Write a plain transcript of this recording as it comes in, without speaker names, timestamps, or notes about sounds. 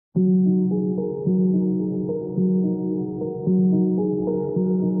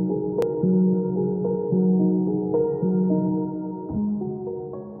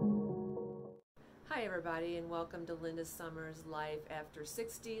welcome to Linda Summers Life After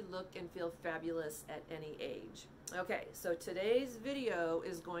 60. Look and feel fabulous at any age. Okay, so today's video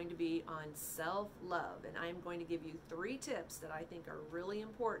is going to be on self-love, and I'm going to give you 3 tips that I think are really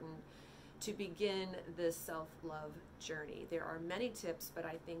important to begin this self-love journey. There are many tips, but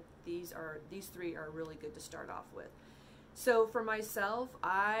I think these 3 are really good to start off with. So for myself,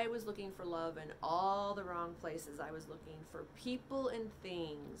 I was looking for love in all the wrong places. I was looking for people and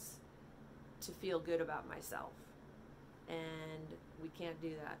things to feel good about myself. And we can't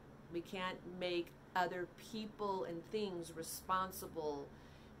do that. We can't make other people and things responsible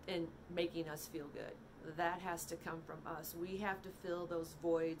in making us feel good. That has to come from us. We have to fill those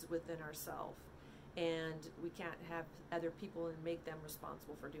voids within ourselves. And we can't have other people and make them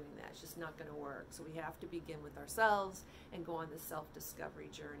responsible for doing that. It's just not going to work. So we have to begin with ourselves and go on the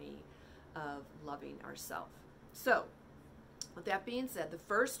self-discovery journey of loving ourselves. So with that being said, the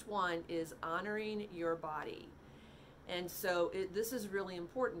first one is honoring your body. And so this is really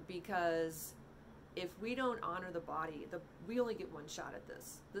important, because if we don't honor the body, we only get one shot at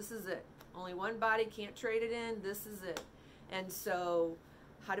this. This is it. Only one body, can't trade it in. This is it. And so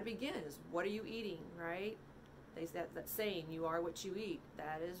how to begin is, what are you eating, right? That saying, you are what you eat.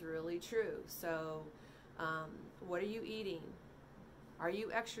 That is really true. So what are you eating? Are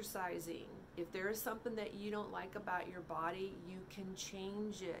you exercising? If there is something that you don't like about your body, you can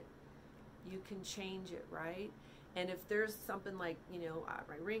change it. You can change it, right? And if there's something like, you know,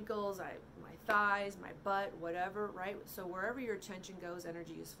 my wrinkles, my thighs, my butt, whatever, right? So wherever your attention goes,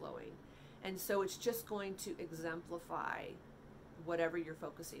 energy is flowing. And so it's just going to exemplify whatever you're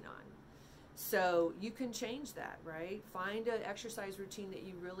focusing on. So you can change that, right? Find an exercise routine that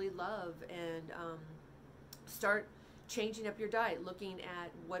you really love, and start changing up your diet, looking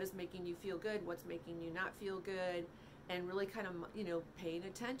at what is making you feel good, what's making you not feel good, and really kind of, you know, paying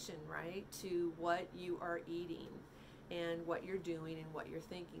attention, right, to what you are eating and what you're doing and what you're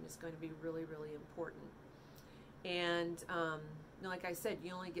thinking is going to be really, really important. And you know, like I said,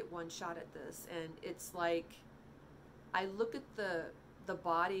 you only get one shot at this, and it's like, I look at the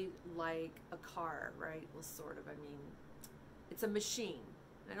body like a car, right? Well, sort of. I mean, it's a machine.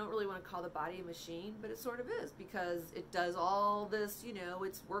 I don't really want to call the body a machine, but it sort of is, because it does all this, you know,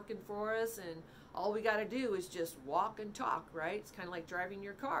 it's working for us, and all we got to do is just walk and talk, right? It's kind of like driving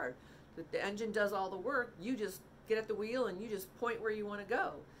your car. The engine does all the work. You just get at the wheel and you just point where you want to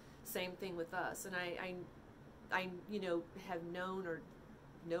go. Same thing with us. And I you know, have known or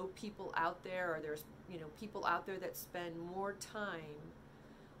know people out there, or there's, you know, people out there that spend more time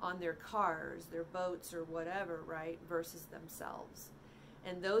on their cars, their boats, or whatever, right, versus themselves.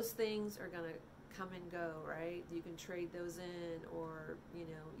 And those things are going to come and go, right? You can trade those in, or, you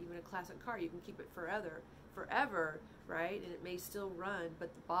know, even a classic car, you can keep it forever, right? And it may still run,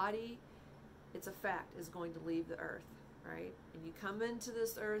 but the body, it's a fact, is going to leave the earth, right? And you come into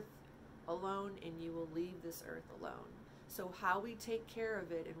this earth alone, and you will leave this earth alone. So how we take care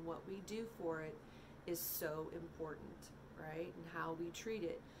of it and what we do for it is so important, right? And how we treat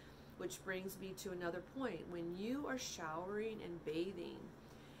it. Which brings me to another point. When you are showering and bathing,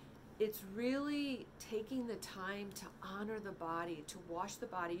 it's really taking the time to honor the body, to wash the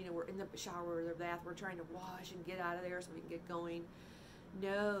body. You know, we're in the shower or the bath, we're trying to wash and get out of there so we can get going.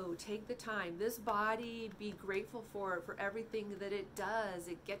 No, take the time. This body, be grateful for it, for everything that it does.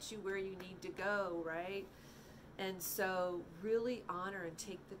 It gets you where you need to go, right? And so really honor and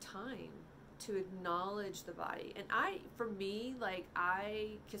take the time to acknowledge the body. And for me, like,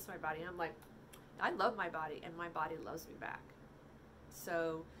 I kiss my body and I'm like, I love my body, and my body loves me back.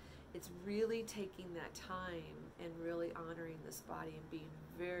 So it's really taking that time and really honoring this body and being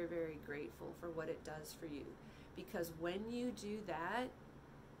very, very grateful for what it does for you. Because when you do that,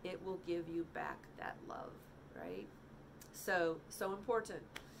 it will give you back that love, right? So important.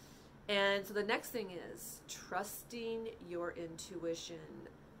 And so the next thing is trusting your intuition.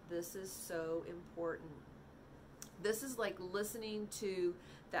 This is so important. This is like listening to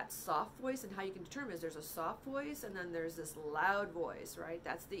that soft voice, and how you can determine is there's a soft voice and then there's this loud voice, right?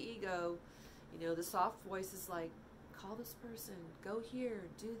 That's the ego. You know, the soft voice is like, call this person, go here,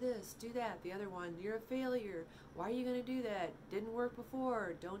 do this, do that. The other one, you're a failure. Why are you going to do that? Didn't work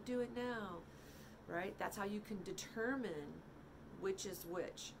before. Don't do it now, right? That's how you can determine which is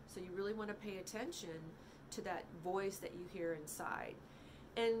which. So you really want to pay attention to that voice that you hear inside.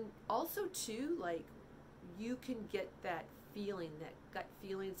 And also too, like, you can get that feeling, that gut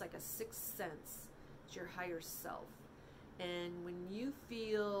feeling. It's like a sixth sense. It's your higher self. And when you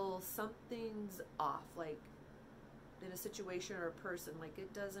feel something's off, like in a situation or a person, like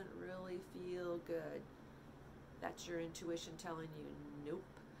it doesn't really feel good, that's your intuition telling you, nope,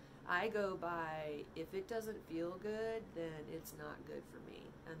 I go by, if it doesn't feel good, then it's not good for me,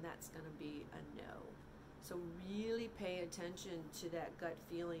 and that's going to be a no. So really pay attention to that gut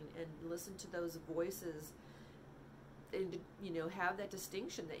feeling and listen to those voices, and have that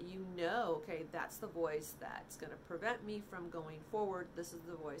distinction that okay, that's the voice that's going to prevent me from going forward. This is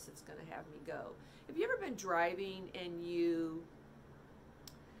the voice that's going to have me go. Have you ever been driving and you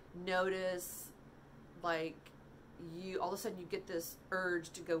notice, like, all of a sudden you get this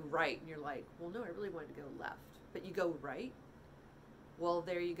urge to go right, and you're like, well, no, I really wanted to go left, but you go right? Well,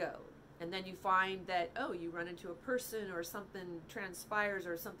 there you go. And then you find that, you run into a person, or something transpires,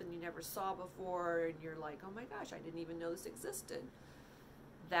 or something you never saw before, and you're like, oh my gosh, I didn't even know this existed.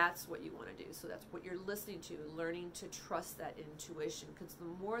 That's what you want to do. So that's what you're listening to, learning to trust that intuition, because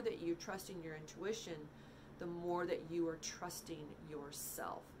the more that you're trusting your intuition, the more that you are trusting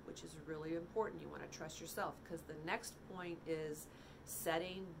yourself, which is really important. You want to trust yourself, because the next point is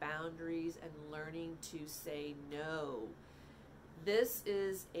setting boundaries and learning to say no. This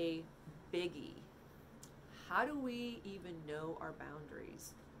is a biggie. How do we even know our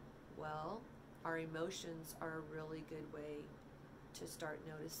boundaries? Well, our emotions are a really good way to start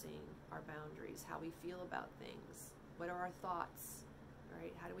noticing our boundaries, how we feel about things. What are our thoughts,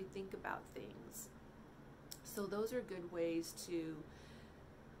 right? How do we think about things? So those are good ways to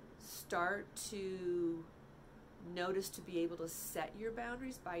start to notice, to be able to set your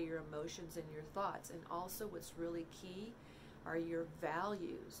boundaries by your emotions and your thoughts. And also what's really key are your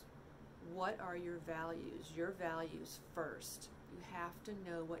values. What are your values? Your values first. You have to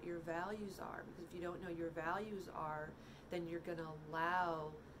know what your values are, because if you don't know your values are, then you're going to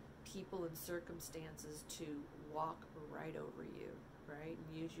allow people and circumstances to walk right over you, right?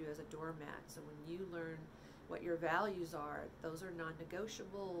 And use you as a doormat. So when you learn what your values are, those are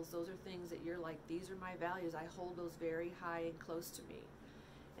non-negotiables. Those are things that you're like, these are my values. I hold those very high and close to me.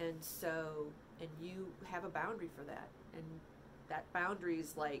 And so, and you have a boundary for that. And that boundary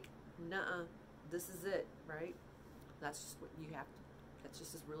is like, nuh-uh, this is it, right? That's just what you have to, that's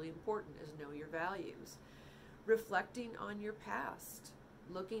just as really important as know your values. Reflecting on your past,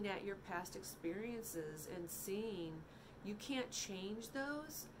 looking at your past experiences and seeing, you can't change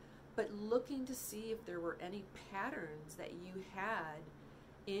those, but looking to see if there were any patterns that you had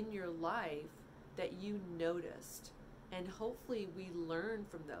in your life that you noticed. And hopefully we learn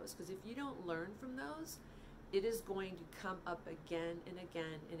from those, because if you don't learn from those, it is going to come up again and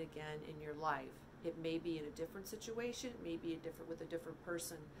again and again in your life. It may be in a different situation, it may be with a different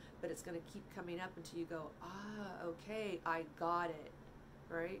person, but it's going to keep coming up until you go, okay, I got it,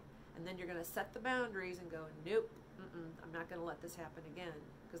 right? And then you're going to set the boundaries and go, nope, I'm not going to let this happen again,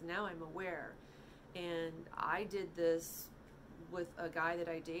 because now I'm aware. And I did this with a guy that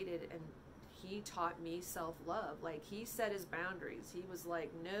I dated, and he taught me self-love. Like, he set his boundaries. He was like,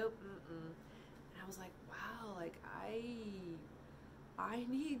 nope, And I was like, wow, like, I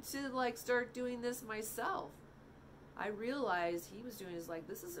need to, like, start doing this myself. I realized he was doing is like,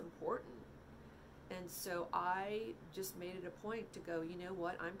 this is important. And so I just made it a point to go, you know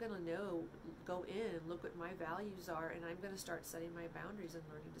what, I'm going to go in, look what my values are, and I'm going to start setting my boundaries and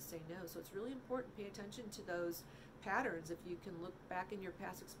learning to say no. So it's really important, pay attention to those patterns. If you can look back in your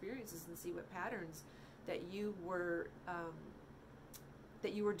past experiences and see what patterns that you were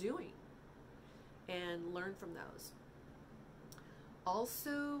doing, and learn from those.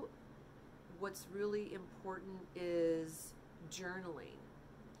 Also, what's really important is journaling.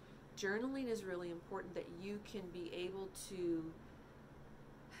 Journaling is really important, that you can be able to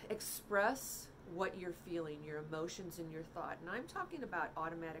express what you're feeling, your emotions and your thought. And I'm talking about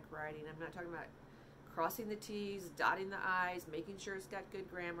automatic writing. I'm not talking about crossing the T's, dotting the I's, making sure it's got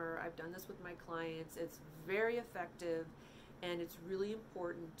good grammar. I've done this with my clients. It's very effective, and it's really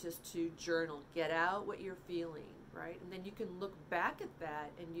important just to journal. Get out what you're feeling, right? And then you can look back at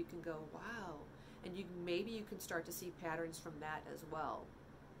that and you can go, wow. And maybe you can start to see patterns from that as well.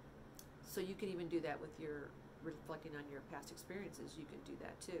 So you can even do that with your reflecting on your past experiences. You can do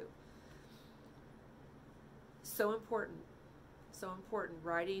that too. So important. So important.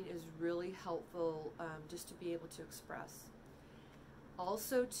 Writing is really helpful, just to be able to express.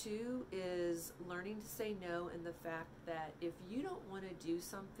 Also too is learning to say no, and the fact that if you don't want to do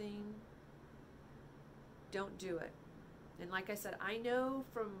something, don't do it. And like I said, I know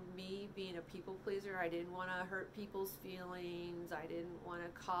from me being a people pleaser, I didn't want to hurt people's feelings. I didn't want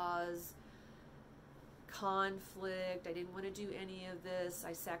to cause conflict. I didn't want to do any of this.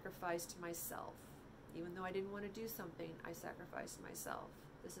 I sacrificed myself. Even though I didn't want to do something, I sacrificed myself.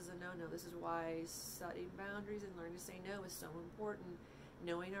 This is a no-no. This is why setting boundaries and learning to say no is so important,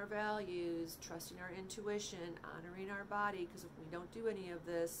 knowing our values, trusting our intuition, honoring our body, because if we don't do any of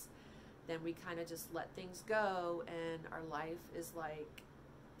this, then we kind of just let things go, and our life is like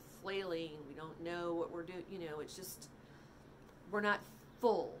flailing. We don't know what we're doing. You know, it's just, we're not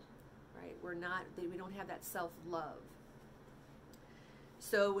full, right? We don't have that self-love.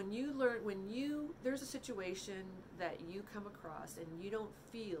 So when there's a situation that you come across and you don't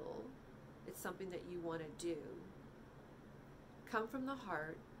feel it's something that you want to do, come from the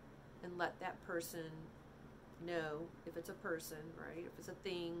heart and let that person know, if it's a person, right? If it's a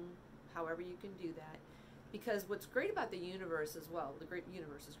thing, however you can do that. Because what's great about the universe as well, the great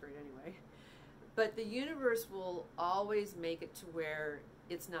universe is great anyway, but the universe will always make it to where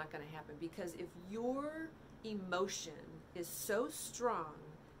it's not going to happen. Because if your emotion is so strong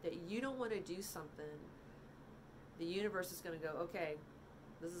that you don't want to do something, the universe is going to go, okay,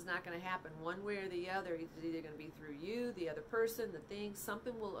 this is not going to happen one way or the other. It's either going to be through you, the other person, the thing.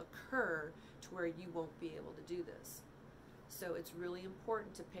 Something will occur to where you won't be able to do this. So it's really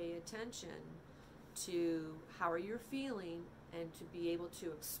important to pay attention to how are you feeling and to be able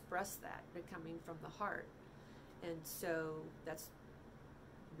to express that coming from the heart. And so that's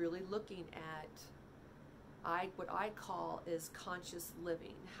really looking at what I call is conscious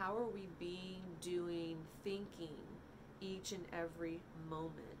living. How are we being, doing, thinking each and every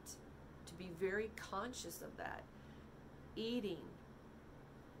moment? To be very conscious of that. Eating.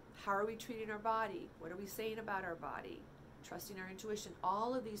 How are we treating our body? What are we saying about our body? Trusting our intuition.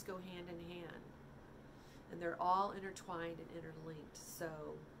 All of these go hand in hand. And they're all intertwined and interlinked.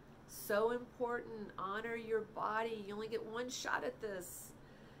 So important. Honor your body. You only get one shot at this.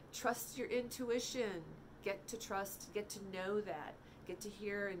 Trust your intuition. Get to trust, get to know that. Get to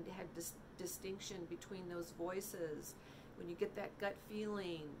hear and have distinction between those voices. When you get that gut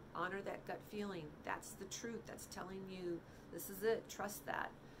feeling, honor that gut feeling. That's the truth. That's telling you this is it. Trust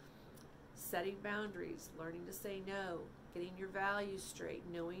that. Setting boundaries, learning to say no, getting your values straight,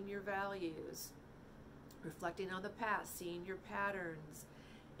 knowing your values, reflecting on the past, seeing your patterns,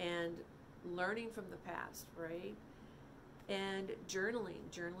 and learning from the past, right? And journaling.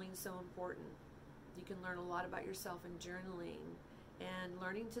 Journaling is so important. You can learn a lot about yourself in journaling, and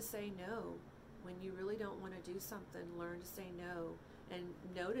learning to say no. When you really don't want to do something, learn to say no. And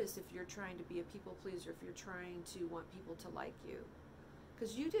notice if you're trying to be a people pleaser, if you're trying to want people to like you.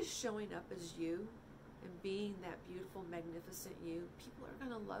 Because you just showing up as you and being that beautiful, magnificent you, people are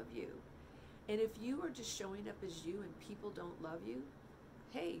going to love you. And if you are just showing up as you and people don't love you,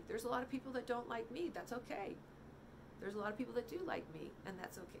 hey, there's a lot of people that don't like me. That's okay. There's a lot of people that do like me, and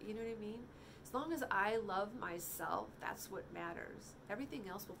that's okay. You know what I mean? As long as I love myself, that's what matters. Everything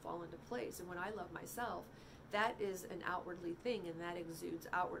else will fall into place. And when I love myself, that is an outwardly thing, and that exudes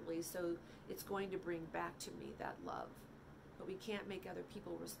outwardly. So it's going to bring back to me that love. But we can't make other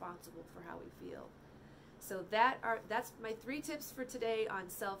people responsible for how we feel. So that's my 3 tips for today on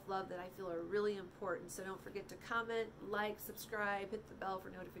self-love that I feel are really important. So don't forget to comment, like, subscribe, hit the bell for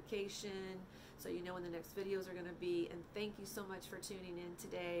notification so you know when the next videos are going to be. And thank you so much for tuning in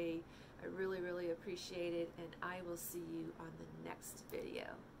today. I really, really appreciate it, and I will see you on the next video.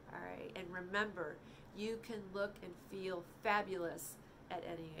 All right, and remember, you can look and feel fabulous at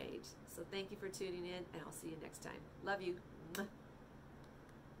any age. So thank you for tuning in, and I'll see you next time. Love you.